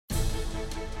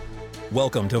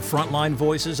Welcome to Frontline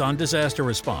Voices on Disaster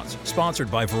Response,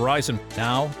 sponsored by Verizon.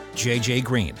 Now, JJ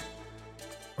Green.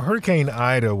 Hurricane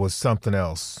Ida was something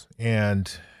else,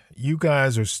 and you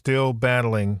guys are still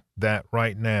battling that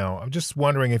right now. I'm just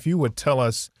wondering if you would tell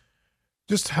us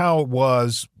just how it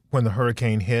was when the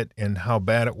hurricane hit and how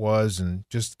bad it was, and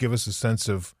just give us a sense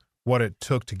of what it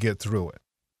took to get through it.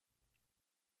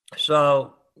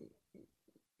 So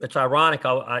it's ironic.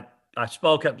 I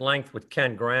spoke at length with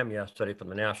Ken Graham yesterday from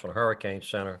the National Hurricane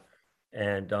Center,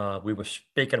 and we were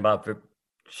speaking about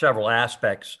several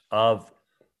aspects of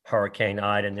Hurricane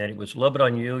Ida, and that it was a little bit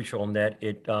unusual in that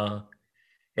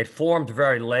it formed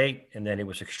very late, and then it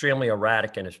was extremely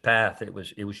erratic in its path. It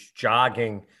was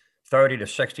jogging 30 to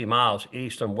 60 miles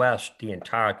east and west the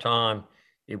entire time.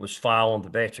 It was following the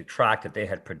basic track that they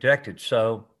had predicted.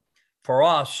 So for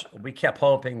us, we kept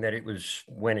hoping that it was,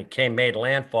 when it made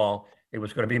landfall, it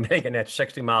was going to be making that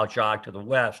 60-mile jog to the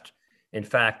west. In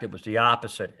fact, it was the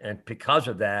opposite. And because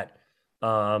of that,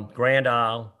 Grand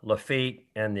Isle, Lafitte,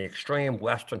 and the extreme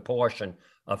western portion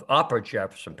of Upper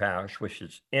Jefferson Parish, which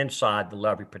is inside the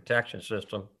levee protection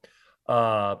system,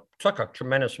 took a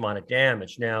tremendous amount of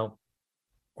damage. Now,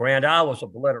 Grand Isle was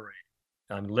obliterated.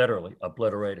 I'm literally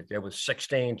obliterated. There was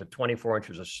 16 to 24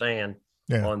 inches of sand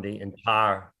on the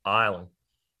entire island.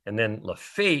 And then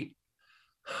Lafitte,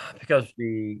 because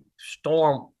the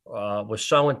storm was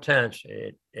so intense,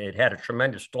 it had a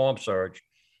tremendous storm surge,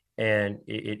 and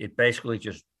it basically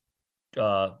just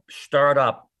stirred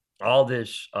up all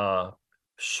this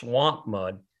swamp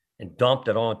mud and dumped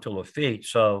it onto Lafitte.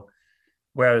 So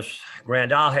whereas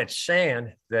Grand Isle had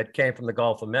sand that came from the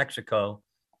Gulf of Mexico,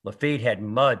 Lafitte had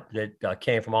mud that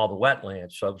came from all the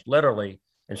wetlands. So it was literally,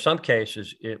 in some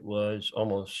cases, it was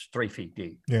almost 3 feet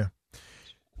deep. Yeah.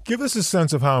 Give us a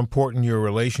sense of how important your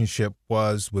relationship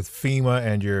was with FEMA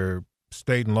and your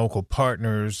state and local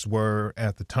partners were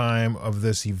at the time of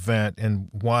this event, and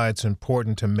why it's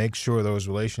important to make sure those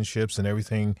relationships and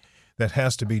everything that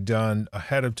has to be done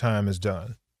ahead of time is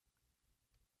done.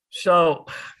 So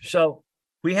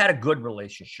we had a good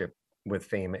relationship with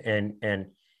FEMA, and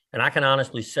I can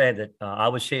honestly say that I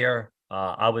was here.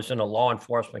 I was in a law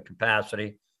enforcement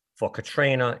capacity for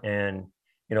Katrina, and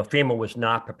FEMA was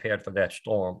not prepared for that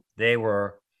storm. They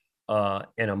were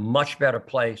in a much better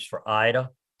place for Ida.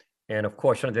 And of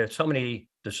course, there's so many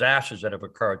disasters that have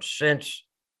occurred since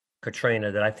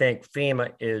Katrina that I think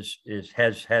FEMA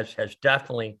has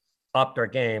definitely upped their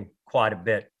game quite a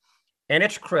bit. And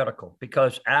it's critical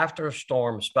because after a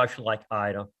storm, especially like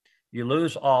Ida, you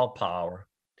lose all power.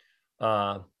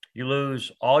 You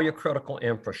lose all your critical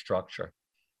infrastructure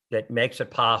that makes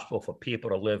it possible for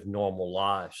people to live normal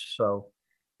lives. So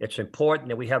it's important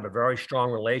that we have a very strong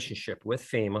relationship with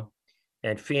FEMA,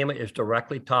 and FEMA is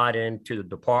directly tied into the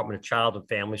Department of Child and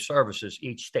Family Services.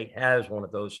 Each state has one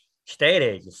of those state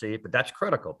agencies, but that's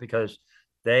critical because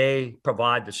they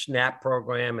provide the SNAP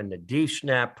program and the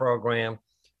DSNAP program.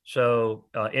 So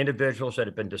individuals that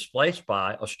have been displaced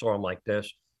by a storm like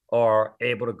this are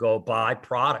able to go buy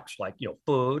products like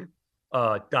food,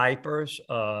 diapers,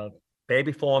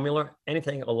 baby formula,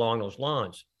 anything along those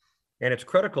lines. And it's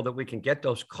critical that we can get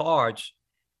those cards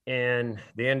in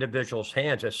the individual's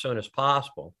hands as soon as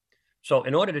possible. So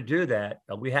in order to do that,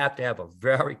 we have to have a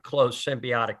very close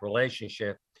symbiotic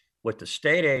relationship with the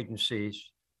state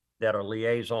agencies that are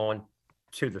liaison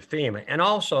to the FEMA. And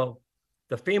also,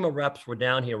 the FEMA reps were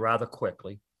down here rather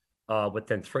quickly,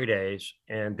 within 3 days,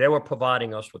 and they were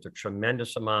providing us with a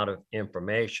tremendous amount of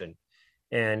information.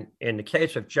 And in the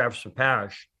case of Jefferson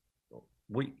Parish,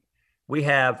 we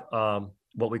have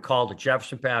what we call the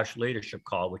Jefferson Parish Leadership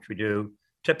Call, which we do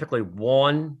typically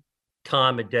one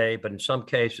time a day, but in some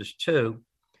cases two.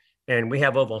 And we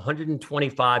have over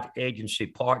 125 agency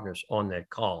partners on that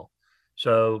call.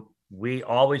 So we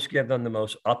always give them the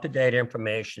most up-to-date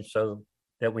information so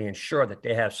that we ensure that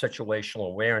they have situational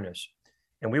awareness.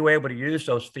 And we were able to use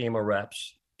those FEMA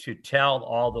reps to tell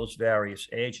all those various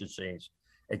agencies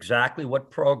exactly what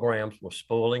programs were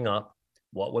spooling up,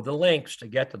 what were the links to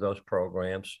get to those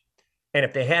programs, and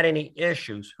if they had any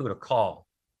issues, who to call.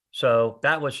 So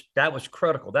that was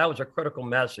critical. That was a critical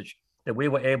message that we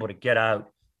were able to get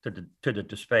out to the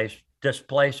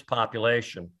displaced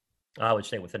population, I would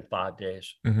say within 5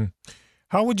 days. Mm-hmm.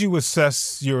 How would you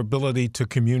assess your ability to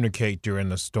communicate during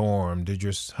the storm?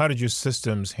 How did your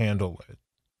systems handle it?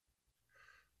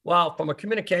 Well, from a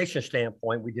communication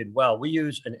standpoint, we did well. We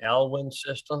use an Elwin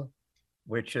system,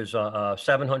 which is a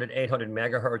 700, 800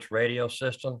 megahertz radio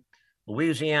system.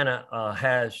 Louisiana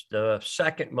has the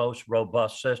second most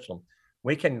robust system.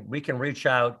 We can reach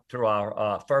out through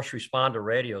our first responder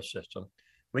radio system.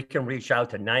 We can reach out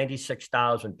to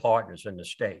 96,000 partners in the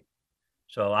state.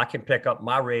 So I can pick up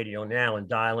my radio now and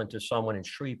dial into someone in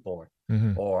Shreveport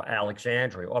or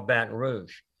Alexandria or Baton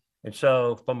Rouge. And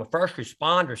so from a first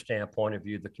responder standpoint of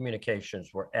view, the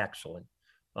communications were excellent.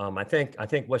 I think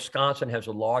Wisconsin has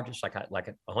the largest, like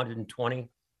 120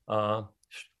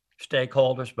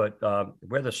 stakeholders, but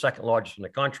we're the second largest in the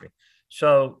country.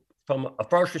 So from a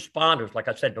first responders, like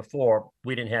I said before,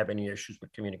 we didn't have any issues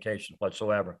with communications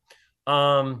whatsoever.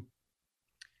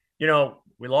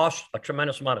 We lost a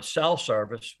tremendous amount of cell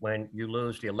service when you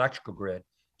lose the electrical grid.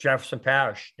 Jefferson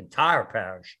Parish, entire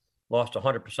parish, lost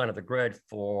 100% of the grid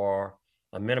for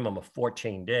a minimum of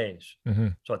 14 days.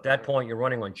 So at that point, you're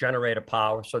running on generator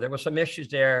power. So there were some issues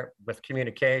there with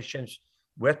communications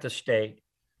with the state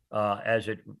as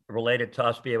it related to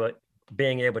us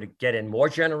being able to get in more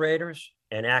generators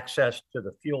and access to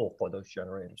the fuel for those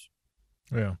generators.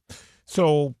 Yeah.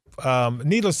 So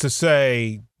needless to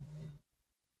say,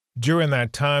 during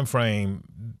that time frame,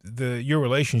 your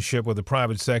relationship with the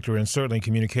private sector and certainly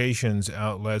communications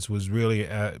outlets was really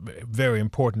very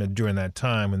important during that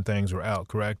time when things were out,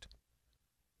 correct?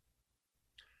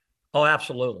 Oh,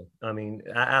 absolutely. I mean,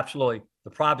 absolutely.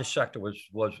 The private sector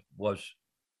was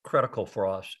critical for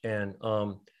us. And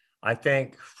I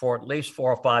think for at least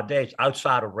 4 or 5 days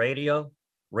outside of radio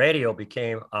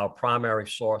became our primary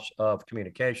source of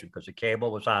communication because the cable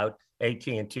was out,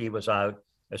 AT&T was out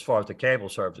as far as the cable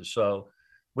services. So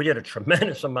we did a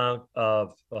tremendous amount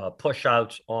of push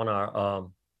outs on our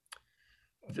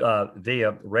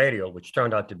via radio, which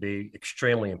turned out to be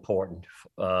extremely important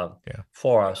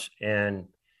for us. And,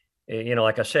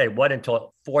 like I said, it wasn't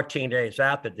until 14 days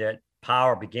after that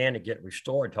power began to get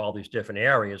restored to all these different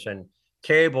areas. And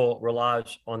cable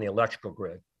relies on the electrical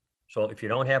grid. So if you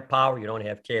don't have power, you don't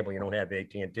have cable, you don't have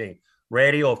AT&T.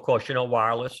 Radio, of course,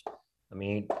 wireless. I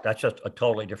mean, that's just a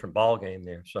totally different ballgame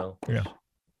there. So yeah,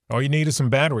 all you need is some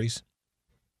batteries.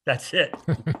 That's it.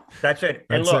 That's it.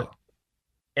 And look,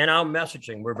 in our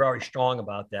messaging, we're very strong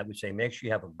about that. We say, make sure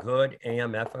you have a good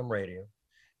AM, FM radio.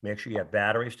 Make sure you have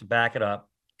batteries to back it up,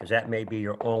 because that may be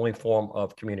your only form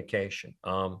of communication.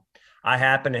 I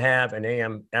happen to have an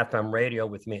AM, FM radio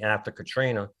with me after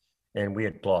Katrina, and we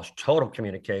had lost total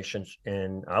communications.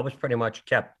 And I was pretty much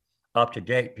kept up to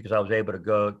date because I was able to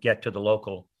go get to the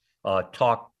local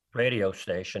talk radio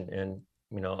station. And,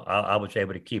 I was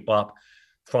able to keep up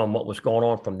from what was going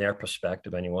on from their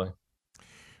perspective anyway.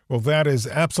 Well, that is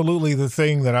absolutely the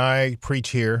thing that I preach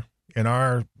here in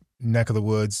our neck of the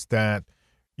woods, that,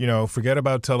 forget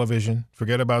about television,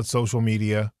 forget about social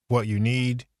media. What you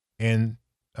need in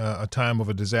a time of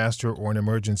a disaster or an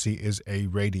emergency is a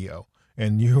radio.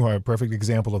 And you are a perfect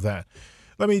example of that.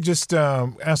 Let me just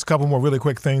ask a couple more really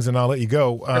quick things and I'll let you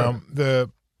go. Sure.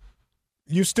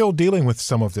 You're still dealing with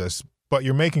some of this, but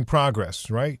you're making progress,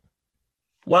 right?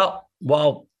 Well,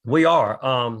 we are.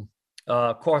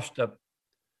 Of course,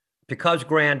 because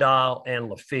Grand Isle and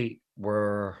Lafitte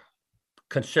were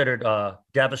considered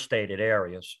devastated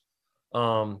areas,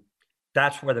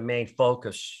 that's where the main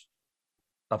focus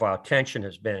of our attention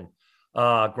has been.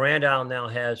 Grand Isle now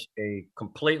has a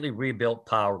completely rebuilt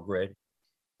power grid.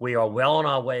 We are well on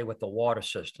our way with the water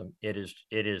system. It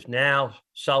is now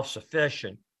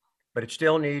self-sufficient, but it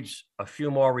still needs a few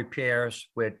more repairs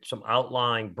with some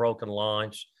outlying broken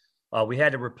lines. We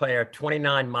had to repair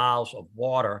 29 miles of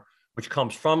water, which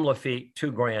comes from Lafitte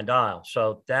to Grand Isle.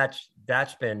 So that's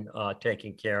been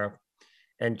taken care of.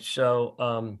 And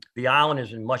so the island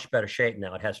is in much better shape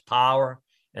now. It has power,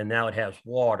 and now it has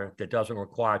water that doesn't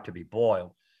require it to be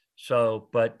boiled. So,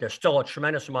 but there's still a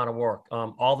tremendous amount of work.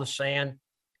 All the sand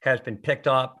has been picked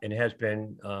up and has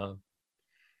been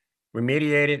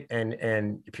remediated,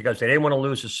 and because they didn't want to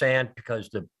lose the sand because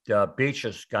the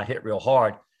beaches got hit real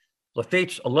hard.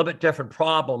 Lafitte's a little bit different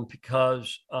problem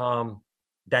because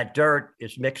that dirt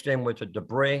is mixed in with the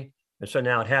debris, and so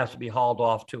now it has to be hauled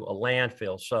off to a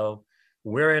landfill. So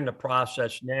we're in the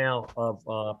process now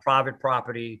of private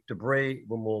property debris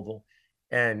removal,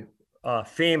 and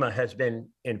FEMA has been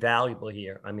invaluable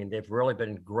here. I mean, they've really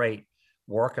been great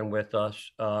working with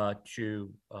us to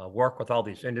work with all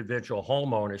these individual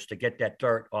homeowners to get that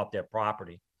dirt off their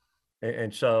property.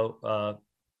 And so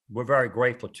we're very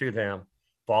grateful to them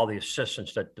for all the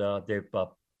assistance that they've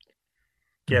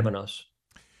given us.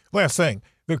 Last thing,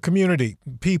 the community,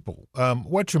 people,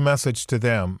 what's your message to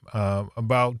them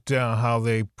about how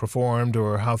they performed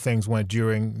or how things went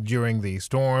during the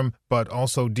storm, but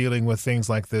also dealing with things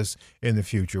like this in the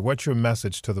future? What's your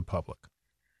message to the public?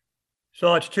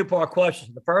 So it's a two-part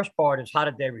question. The first part is, how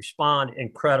did they respond?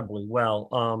 Incredibly well.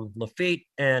 Lafitte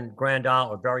and Grand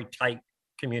Isle are very tight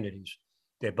communities.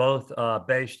 They're both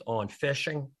based on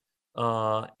fishing,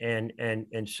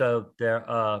 and so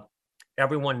they're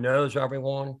everyone knows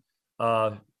everyone.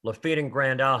 Lafitte and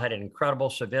Grand Isle had an incredible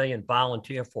civilian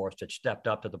volunteer force that stepped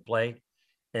up to the plate,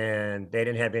 and they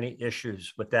didn't have any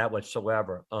issues with that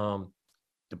whatsoever.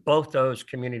 Both those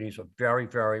communities are very,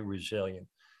 very resilient.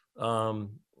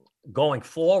 Going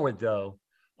forward, though,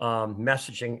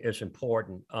 messaging is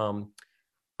important.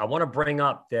 I want to bring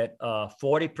up that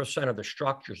 40% of the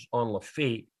structures on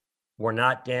Lafitte were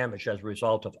not damaged as a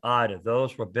result of Ida.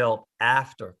 Those were built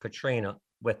after Katrina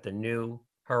with the new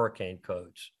hurricane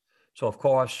codes. So, of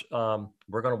course,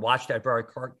 we're going to watch that very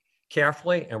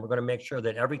carefully, and we're going to make sure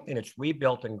that everything that's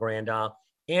rebuilt in Grand Isle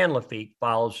and Lafitte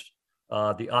follows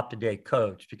the up-to-date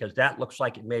codes, because that looks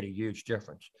like it made a huge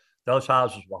difference. Those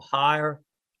houses were higher,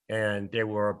 and they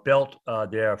were built,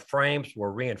 their frames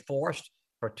were reinforced,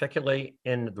 particularly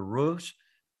in the roofs.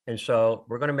 And so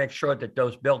we're going to make sure that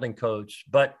those building codes,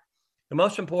 but the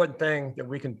most important thing that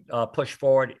we can push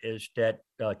forward is that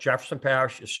Jefferson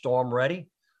Parish is storm ready.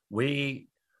 It's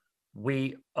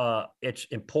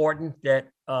important that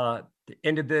the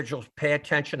individuals pay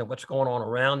attention to what's going on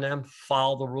around them,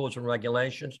 follow the rules and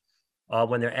regulations.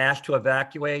 When they're asked to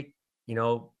evacuate,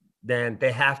 then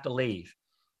they have to leave.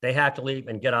 They have to leave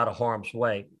and get out of harm's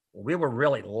way. We were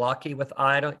really lucky with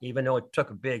Ida, even though it took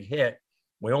a big hit.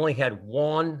 We only had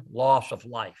one loss of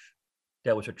life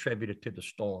that was attributed to the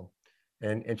storm.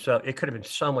 And so it could have been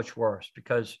so much worse,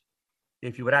 because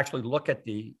if you would actually look at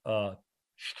the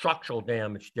structural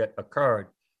damage that occurred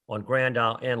on Grand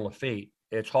Isle and Lafitte,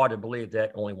 it's hard to believe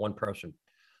that only one person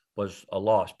was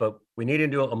lost. But we need to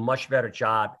do a much better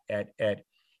job at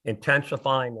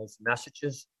intensifying those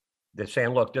messages. They're saying,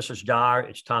 look, this is dire.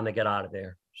 It's time to get out of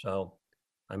there. So,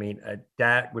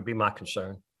 that would be my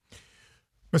concern.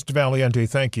 Mr. Valiente,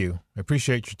 thank you. I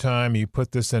appreciate your time. You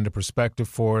put this into perspective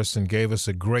for us and gave us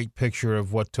a great picture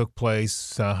of what took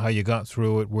place, how you got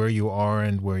through it, where you are,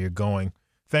 and where you're going.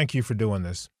 Thank you for doing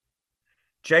this.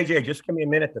 JJ, just give me a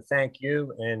minute to thank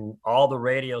you and all the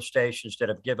radio stations that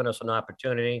have given us an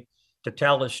opportunity to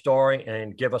tell this story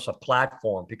and give us a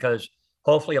platform, because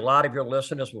hopefully a lot of your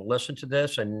listeners will listen to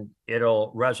this and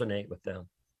it'll resonate with them.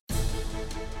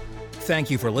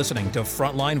 Thank you for listening to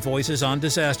Frontline Voices on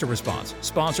Disaster Response,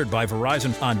 sponsored by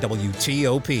Verizon on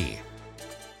WTOP.